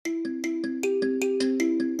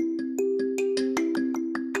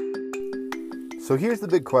So here's the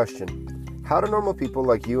big question. How do normal people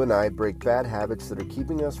like you and I break bad habits that are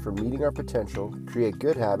keeping us from meeting our potential, create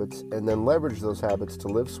good habits, and then leverage those habits to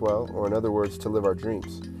live swell, or in other words, to live our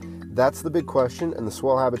dreams? That's the big question, and the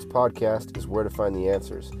Swell Habits Podcast is where to find the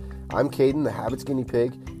answers. I'm Caden, the Habits Guinea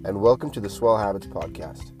Pig, and welcome to the Swell Habits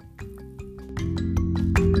Podcast.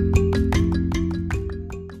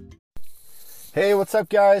 Hey, what's up,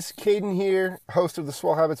 guys? Caden here, host of the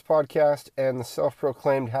Swell Habits Podcast and the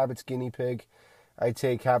self-proclaimed Habits Guinea Pig. I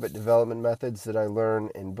take habit development methods that I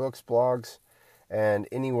learn in books, blogs, and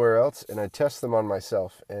anywhere else, and I test them on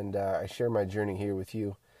myself, and I share my journey here with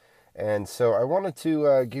you. And so I wanted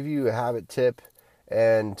to give you a habit tip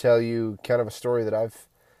and tell you kind of a story that I've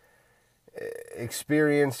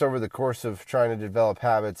experienced over the course of trying to develop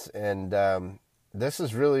habits, and this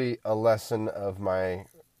is really a lesson of my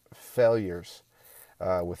failures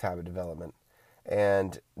with habit development.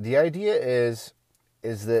 And the idea is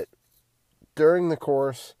that during the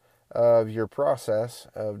course of your process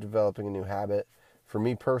of developing a new habit, for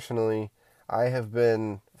me personally, I have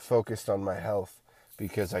been focused on my health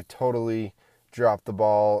because I totally dropped the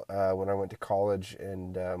ball when I went to college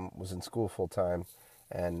and was in school full-time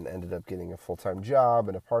and ended up getting a full-time job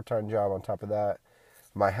and a part-time job on top of that.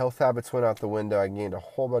 My health habits went out the window. I gained a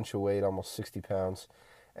whole bunch of weight, almost 60 pounds,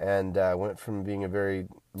 and went from being a very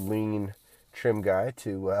lean, trim guy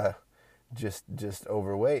to just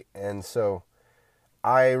overweight. And so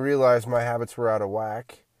I realized my habits were out of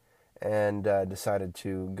whack and decided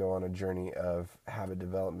to go on a journey of habit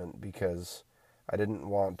development because I didn't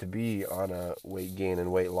want to be on a weight gain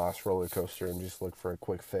and weight loss roller coaster and just look for a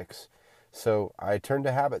quick fix. So I turned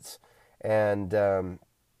to habits, and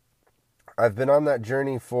I've been on that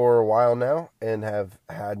journey for a while now and have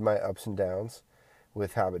had my ups and downs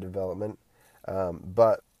with habit development.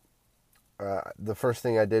 But the first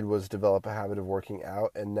thing I did was develop a habit of working out,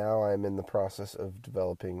 and now I'm in the process of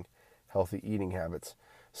developing healthy eating habits.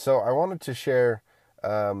 So I wanted to share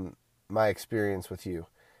my experience with you,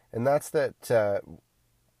 and that's that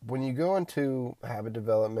when you go into habit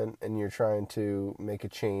development and you're trying to make a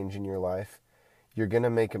change in your life, you're going to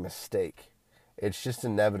make a mistake. It's just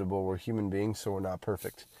inevitable. We're human beings, so we're not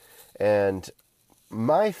perfect. And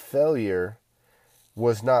my failure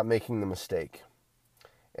was not making the mistake.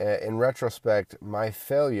 In retrospect, my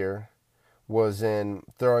failure was in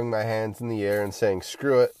throwing my hands in the air and saying,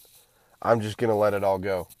 screw it, I'm just going to let it all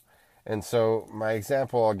go. And so my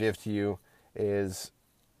example I'll give to you is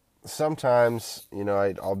sometimes,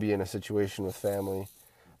 I'll be in a situation with family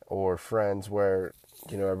or friends where,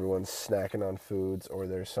 everyone's snacking on foods or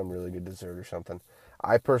there's some really good dessert or something.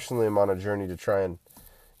 I personally am on a journey to try and,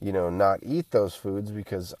 not eat those foods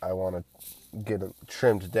because I want to get them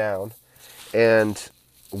trimmed down. And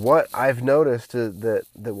what I've noticed that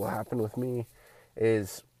will happen with me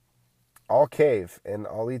is I'll cave and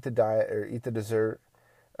I'll eat the diet or eat the dessert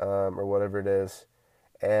or whatever it is.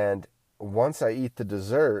 And once I eat the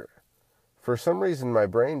dessert, for some reason my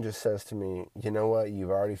brain just says to me, you know what, you've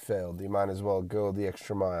already failed. You might as well go the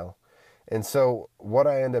extra mile. And so what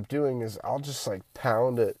I end up doing is I'll just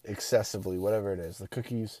pound it excessively, whatever it is, the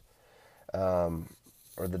cookies or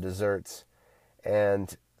the desserts.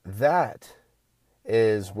 And that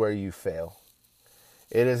is where you fail.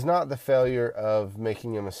 It is not the failure of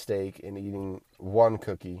making a mistake in eating one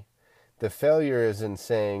cookie. The failure is in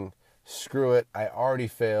saying, screw it, I already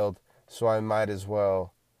failed, so I might as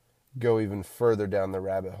well go even further down the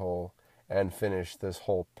rabbit hole and finish this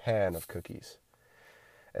whole pan of cookies.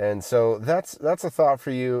 And so that's a thought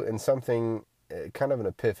for you and something, kind of an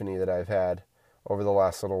epiphany that I've had over the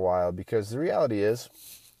last little while, because the reality is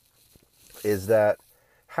that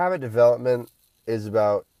habit development is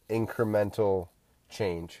about incremental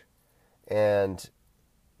change. And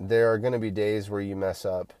there are going to be days where you mess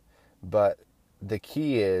up, but the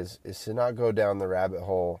key is to not go down the rabbit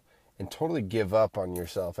hole and totally give up on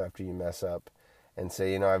yourself after you mess up and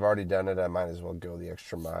say, I've already done it, I might as well go the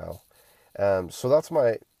extra mile. So that's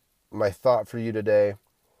my thought for you today.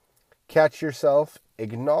 Catch yourself,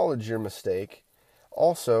 acknowledge your mistake.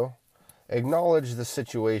 Also, acknowledge the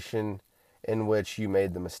situation in which you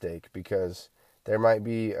made the mistake, because there might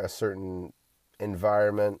be a certain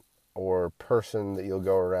environment or person that you'll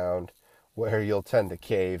go around where you'll tend to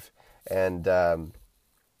cave and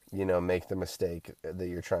make the mistake that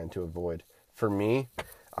you're trying to avoid. For me,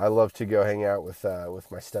 I love to go hang out with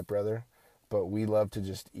my stepbrother, but we love to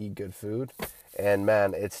just eat good food. And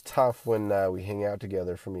man, it's tough when we hang out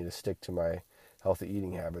together for me to stick to my healthy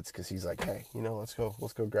eating habits, because he's like, hey, let's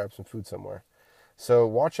go grab some food somewhere. So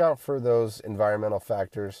watch out for those environmental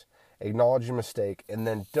factors, acknowledge your mistake, and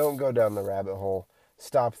then don't go down the rabbit hole.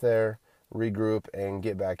 Stop there, regroup, and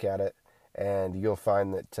get back at it. and you'll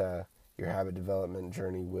find that your habit development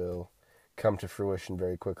journey will come to fruition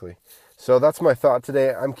very quickly. So that's my thought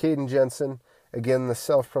today. I'm Caden Jensen, again, the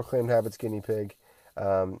self-proclaimed habits guinea pig,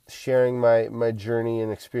 sharing my journey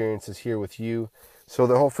and experiences here with you so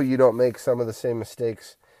that hopefully you don't make some of the same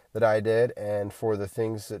mistakes that I did. And for the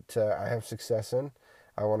things that I have success in,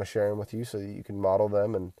 I want to share them with you so that you can model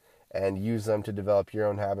them and use them to develop your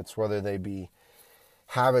own habits, whether they be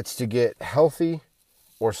habits to get healthy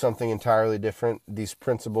or something entirely different. These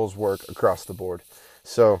principles work across the board.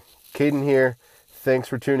 So, Caden here. Thanks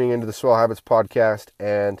for tuning into the Swell Habits podcast,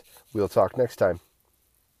 and we'll talk next time.